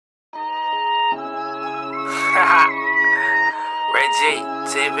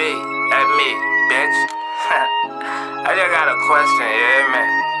RedDGTV, at me, bitch. I just got a question, yeah, man.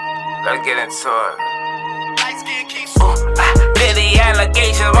 Let's get into it. Diddy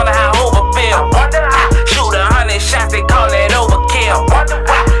allegations, wonder how H.O.V.A feel. Shoot 100 shots, they call it overkill.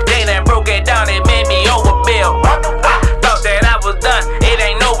 They done broke it down, it made me overbill. Thought that I was done, it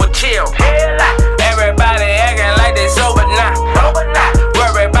ain't over, chill. Everybody acting like they sober now.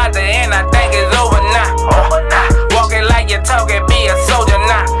 Worry about the end, I think it's over now. Walking like you're talking, be a soldier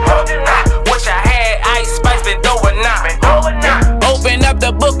now. Wish I had icespice, been over now. Open up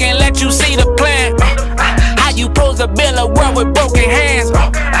the book and let you see the plan. How you pose to build a world with broken hands.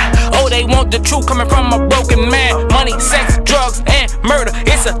 Oh, they want the truth coming from a broken man. Money, sex, drugs, and murder,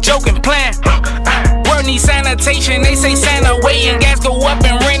 it's a joking plan. Word needs sanitation, they say Santa weighing. Gas go up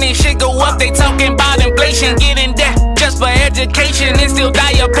and rent and shit go up. They talking about inflation, getting debt just for education and still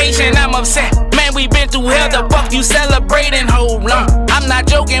die a patient. I'm upset, man, we been through hell, the fuck you celebrating? Hold on, I'm not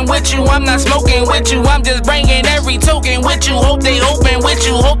joking with you, I'm not smoking with you, I'm just bringing every token with you. Hope they open with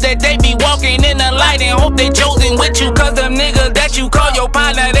you, hope that they be walking in the light, and hope they chosen with you. Cause them niggas that you call your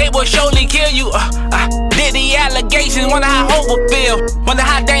partner, they will surely kill you. Diddy allegations, wonder how H.O.V.A feel. Wonder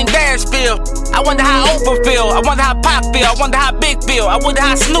how damedash feel. I wonder how H.O.V.A feel. I wonder how Pac feel. I wonder how Big feel. I wonder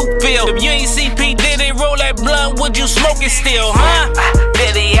how Snoop feel. If you ain't see P. Diddy roll that blunt, would you smoke it still, huh?